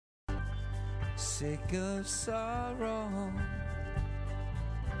Sick of sorrow,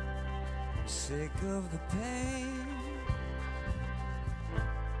 sick of the pain,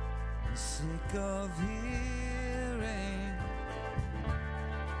 sick of hearing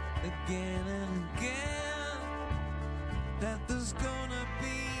again and again that there's gonna be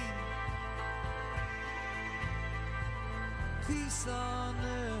peace on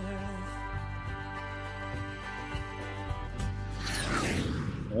earth.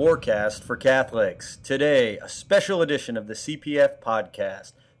 Warcast for Catholics. Today, a special edition of the CPF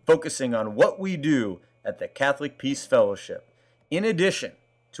podcast, focusing on what we do at the Catholic Peace Fellowship. In addition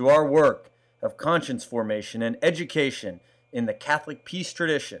to our work of conscience formation and education in the Catholic peace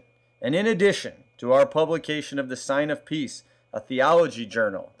tradition, and in addition to our publication of the Sign of Peace, a theology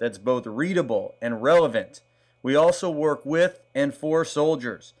journal that's both readable and relevant, we also work with and for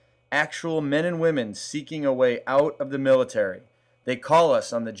soldiers, actual men and women seeking a way out of the military. They call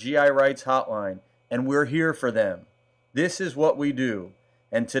us on the GI Rights hotline, and we're here for them. This is what we do.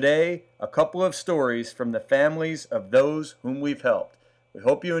 And today, a couple of stories from the families of those whom we've helped. We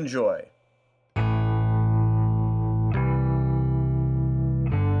hope you enjoy.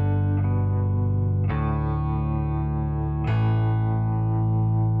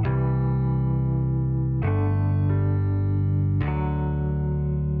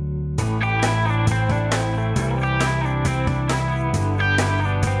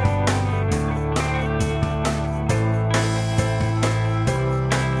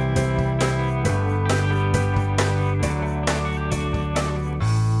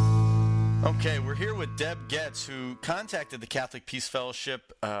 Deb Getz, who contacted the Catholic Peace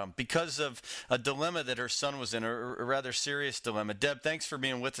Fellowship because of a dilemma that her son was in, or a rather serious dilemma. Deb, thanks for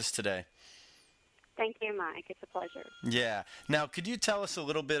being with us today. Thank you, Mike. It's a pleasure. Yeah. Now, could you tell us a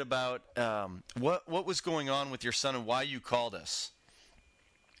little bit about what was going on with your son and why you called us?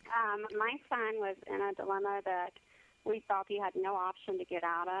 My son was in a dilemma that we felt he had no option to get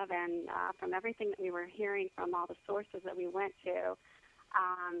out of, and from everything that we were hearing from all the sources that we went to,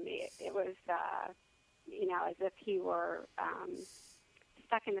 it was as if he were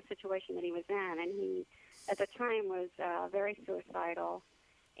stuck in the situation that he was in. And he, at the time, was very suicidal,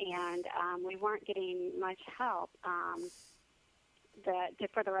 and we weren't getting much help for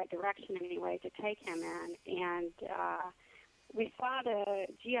the right direction anyway to take him in. And we saw the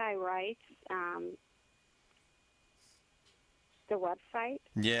GI Rights, the website.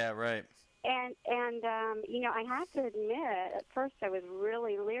 Yeah, right. And I have to admit, at first I was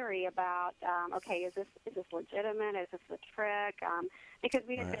really leery about, is this legitimate? Is this a trick? Because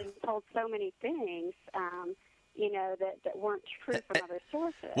we had been told so many things, that weren't true from other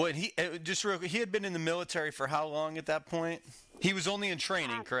sources. Well, he had been in the military for how long at that point? He was only in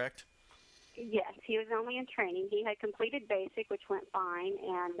training, correct? Yes, he was only in training. He had completed basic, which went fine,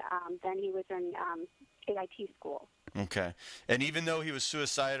 and then he was in AIT school. Okay, and even though he was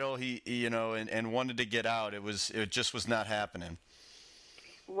suicidal, he and wanted to get out, it just was not happening.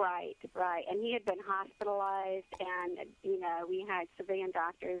 Right, and he had been hospitalized, and we had civilian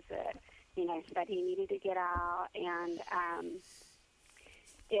doctors that said he needed to get out, and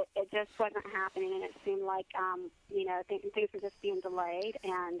it just wasn't happening, and it seemed like things were just being delayed,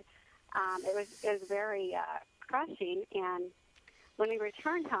 and it was very crushing. And when we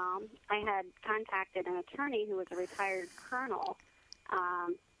returned home, I had contacted an attorney who was a retired colonel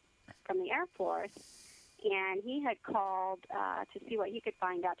from the Air Force, and he had called to see what he could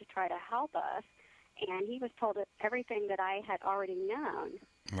find out to try to help us. And he was told everything that I had already known,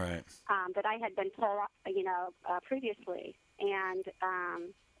 right? That I had been told, previously, and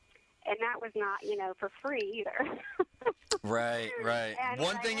that was not, for free either. Right.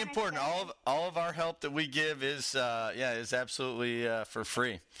 One thing important: all of our help that we give is absolutely for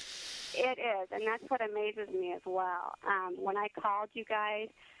free. It is, and that's what amazes me as well. When I called you guys,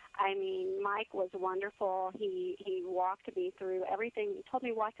 Mike was wonderful. He walked me through everything. He told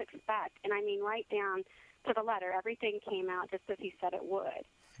me what to expect, and right down to the letter, everything came out just as he said it would.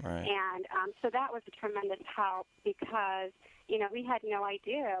 Right. And so that was a tremendous help because we had no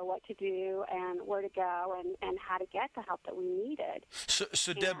idea what to do and where to go and how to get the help that we needed.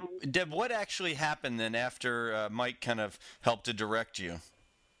 So Deb, what actually happened then after Mike kind of helped to direct you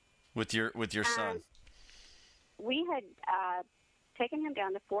with your son? We had taken him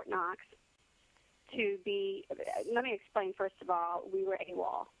down to Fort Knox to be. Let me explain first of all. We were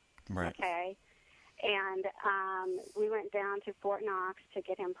AWOL. Right. Okay. And we went down to Fort Knox to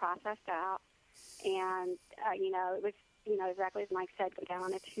get him processed out, and it was exactly as Mike said, go down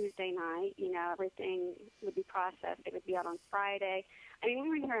on a Tuesday night. Everything would be processed. It would be out on Friday. We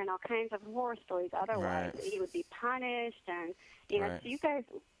were hearing all kinds of horror stories. Otherwise, right. He would be punished, and right. So you guys,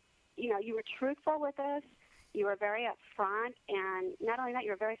 you were truthful with us. You were very upfront, and not only that,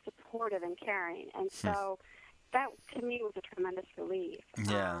 you were very supportive and caring. And so that, to me, was a tremendous relief.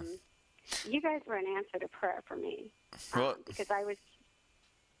 Yeah. You guys were an answer to prayer for me. Well, because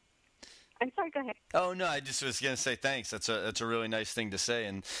I'm sorry, go ahead. Oh no, I just was going to say thanks. That's a really nice thing to say.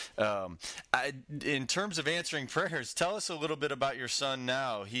 And in terms of answering prayers, tell us a little bit about your son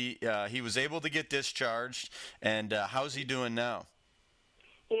now. He was able to get discharged, and how's he doing now?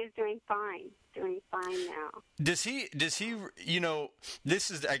 He is doing fine now. Does he, this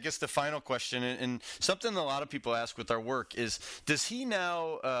is, I guess, the final question, and something a lot of people ask with our work is, does he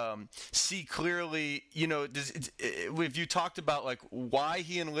now see clearly, if you talked about like why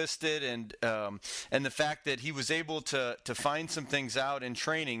he enlisted and the fact that he was able to find some things out in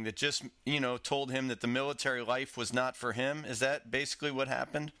training that just, told him that the military life was not for him? Is that basically what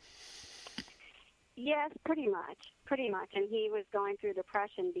happened? Yes, pretty much. And he was going through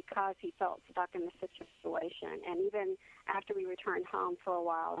depression because he felt stuck in the situation. And even after we returned home for a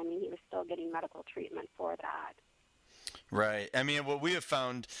while, he was still getting medical treatment for that. Right. I mean, what we have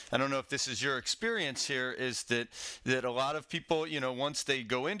found, I don't know if this is your experience here, is that a lot of people, once they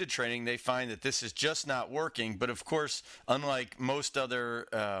go into training, they find that this is just not working. But of course, unlike most other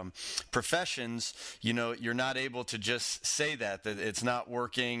professions, you're not able to just say that it's not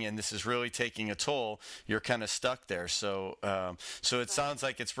working and this is really taking a toll. You're kind of stuck there. So it sounds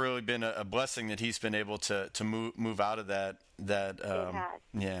like it's really been a blessing that he's been able to move out of that. It has.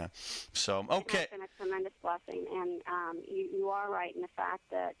 Yeah. So, okay. It's been a tremendous blessing. And you are right in the fact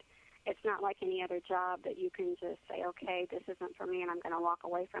that it's not like any other job that you can just say, okay, this isn't for me and I'm going to walk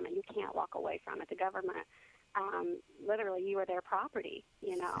away from it. You can't walk away from it. The government, literally, you are their property,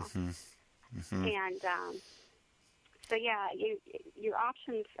 Mm-hmm. Mm-hmm. And so, yeah, your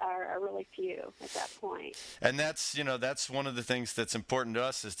options are really few at that point. And that's one of the things that's important to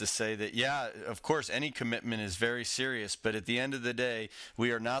us is to say that, yeah, of course, any commitment is very serious, but at the end of the day,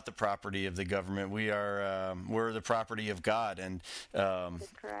 we are not the property of the government. We're the property of God, and That's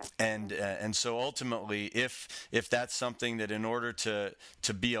correct. and so ultimately, if that's something that in order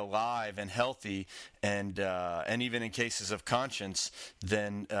to be alive and healthy, and even in cases of conscience,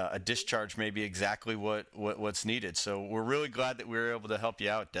 then a discharge may be exactly what's needed. So we're really glad that we were able to help you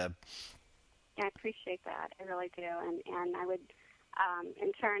out, Deb. I appreciate that. I really do. And I would,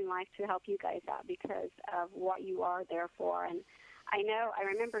 in turn, like to help you guys out because of what you are there for. And I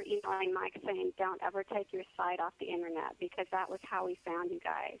remember emailing Mike saying, don't ever take your site off the Internet because that was how we found you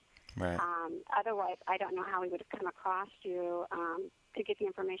guys. Right. Otherwise, I don't know how we would have come across you to get the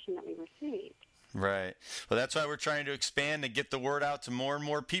information that we received. Right. Well, that's why we're trying to expand and get the word out to more and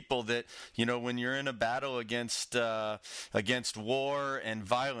more people that, when you're in a battle against war and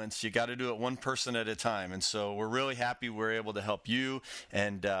violence, you got to do it one person at a time. And so we're really happy we're able to help you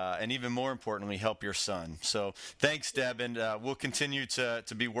and even more importantly, help your son. So thanks, Deb, and we'll continue to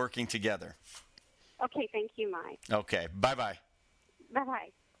be working together. Okay. Thank you, Mike. Okay. Bye-bye.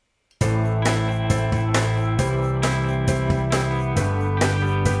 Bye-bye.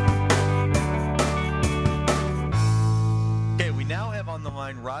 On the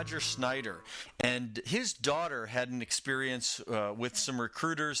line, Roger Snyder, and his daughter had an experience with some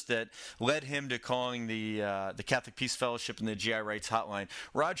recruiters that led him to calling the Catholic Peace Fellowship and the GI Rights Hotline.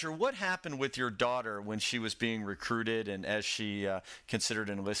 Roger, what happened with your daughter when she was being recruited and as she considered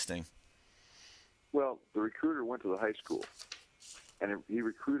enlisting? Well, the recruiter went to the high school, and he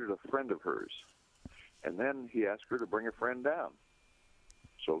recruited a friend of hers, and then he asked her to bring a friend down.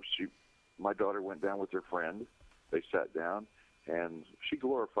 So my daughter went down with her friend. They sat down. And she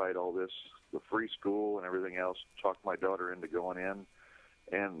glorified all this, the free school and everything else, talked my daughter into going in.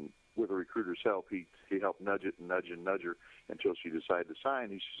 And with the recruiter's help, he helped nudge her until she decided to sign.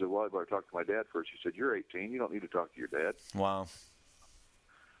 She said, well, I better talk to my dad first. He said, you're 18. You don't need to talk to your dad. Wow.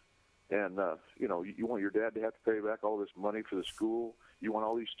 And, you want your dad to have to pay back all this money for the school. You want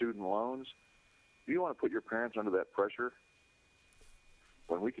all these student loans. Do you want to put your parents under that pressure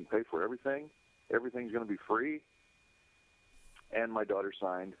when we can pay for everything? Everything's going to be free. And my daughter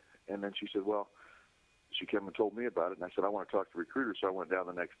signed, and then she said, well, she came and told me about it, and I said, I want to talk to the recruiter, so I went down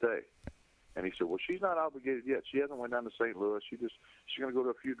the next day. And he said, well, she's not obligated yet. She hasn't went down to St. Louis. She's going to go to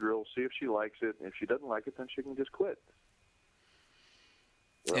a few drills, see if she likes it, and if she doesn't like it, then she can just quit.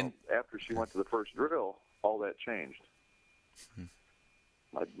 Well, after she went to the first drill, all that changed.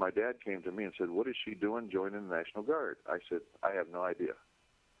 My dad came to me and said, what is she doing joining the National Guard? I said, I have no idea.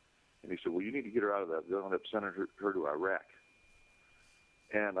 And he said, well, you need to get her out of that. They'll end up sending her to Iraq.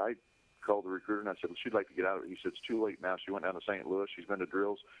 And I called the recruiter, and I said, well, she'd like to get out of it. He said, it's too late now. She went down to St. Louis. She's been to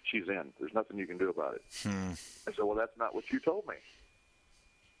drills. She's in. There's nothing you can do about it. I said, well, that's not what you told me.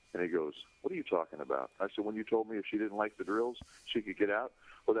 And he goes, what are you talking about? I said, when you told me if she didn't like the drills, she could get out.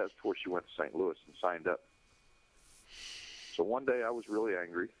 Well, that's before she went to St. Louis and signed up. So one day I was really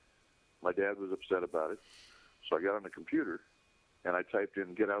angry. My dad was upset about it. So I got on the computer and I typed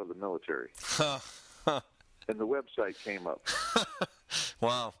in "get out of the military." And the website came up.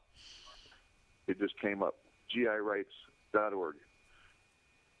 Wow. It just came up, GIrights.org.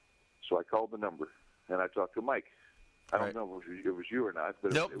 So I called the number and I talked to Mike. I don't know if it was you or not.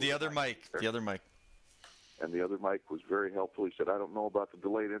 But Nope, it the was other Mike. The other Mike. And the other Mike was very helpful. He said, I don't know about the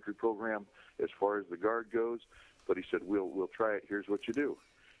delayed entry program as far as the Guard goes, but he said, we'll try it. Here's what you do.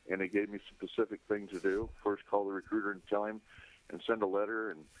 And he gave me specific things to do. First, call the recruiter and tell him, and send a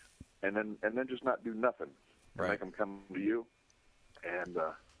letter, and then just not do nothing. And make them come to you. And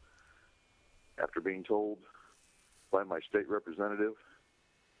after being told by my state representative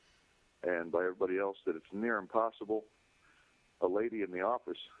and by everybody else that it's near impossible, a lady in the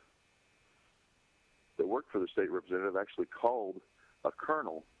office that worked for the state representative actually called a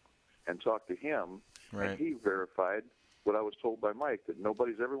colonel and talked to him, and he verified what I was told by Mike, that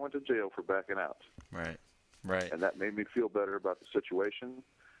nobody's ever went to jail for backing out. Right. And that made me feel better about the situation,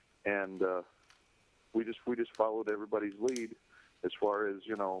 and we just followed everybody's lead as far as,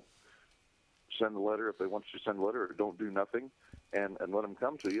 send a letter if they want you to send a letter, or don't do nothing, and let them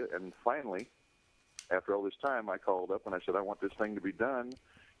come to you. And finally, after all this time, I called up and I said, I want this thing to be done.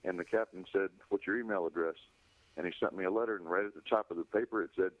 And the captain said, what's your email address? And he sent me a letter, and right at the top of the paper it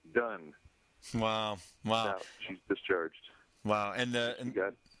said, done. Wow. Now she's discharged. Wow. And she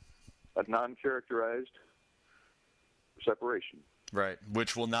got a non-characterized separation. Right,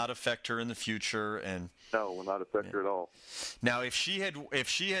 which will not affect her in the future, and no, will not affect her at all. Now, if you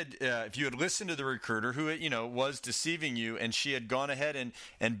had listened to the recruiter who was deceiving you, and she had gone ahead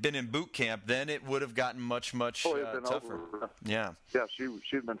and been in boot camp, then it would have gotten much tougher. Over. Yeah,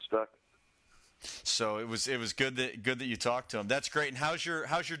 she'd been stuck. So it was good that you talked to him. That's great. And how's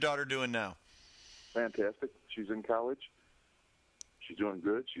your daughter doing now? Fantastic. She's in college. She's doing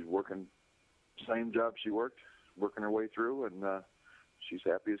good. She's working same job she worked, working her way through, and she's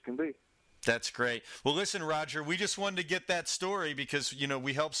happy as can be. That's great. Well, listen, Roger, we just wanted to get that story because,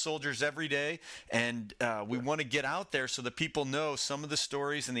 we help soldiers every day, and we want to get out there so that people know some of the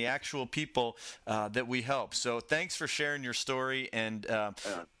stories and the actual people that we help. So thanks for sharing your story, and I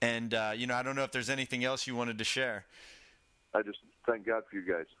don't know if there's anything else you wanted to share. I just thank God for you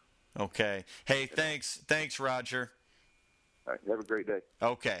guys. Okay. Hey, thanks. Thanks, Roger. All right. Have a great day.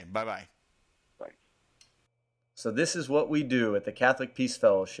 Okay. Bye-bye. So this is what we do at the Catholic Peace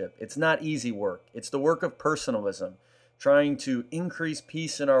Fellowship. It's not easy work. It's the work of personalism, trying to increase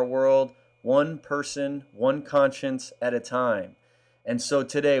peace in our world, one person, one conscience at a time. And so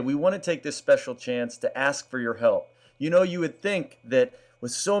today we want to take this special chance to ask for your help. You would think that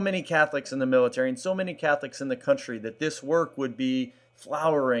with so many Catholics in the military and so many Catholics in the country that this work would be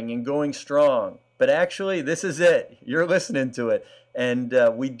flowering and going strong. But actually, this is it. You're listening to it. And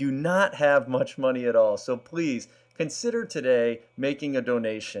we do not have much money at all. So please consider today making a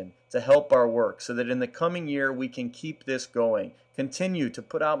donation to help our work so that in the coming year we can keep this going. Continue to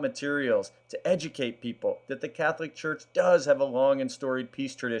put out materials to educate people that the Catholic Church does have a long and storied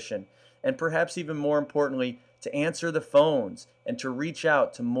peace tradition. And perhaps even more importantly, to answer the phones and to reach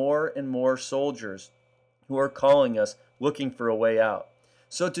out to more and more soldiers who are calling us looking for a way out.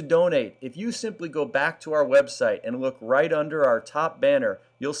 So to donate, if you simply go back to our website and look right under our top banner,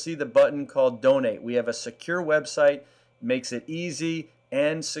 you'll see the button called Donate. We have a secure website, makes it easy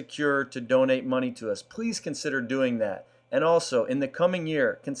and secure to donate money to us. Please consider doing that. And also, in the coming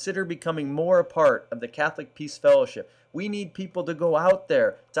year, consider becoming more a part of the Catholic Peace Fellowship. We need people to go out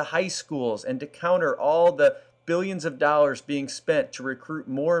there to high schools and to counter all the billions of dollars being spent to recruit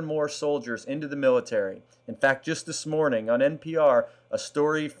more and more soldiers into the military. In fact, just this morning on NPR, a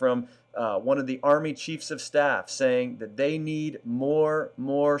story from one of the Army Chiefs of Staff saying that they need more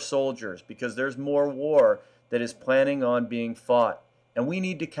soldiers because there's more war that is planning on being fought. And we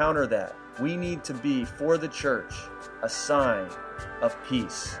need to counter that. We need to be, for the church, a sign of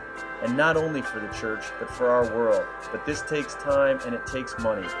peace. And not only for the church, but for our world. But this takes time and it takes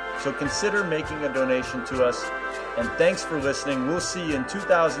money. So consider making a donation to us. And thanks for listening. We'll see you in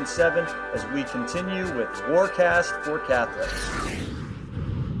 2007 as we continue with Warcast for Catholics.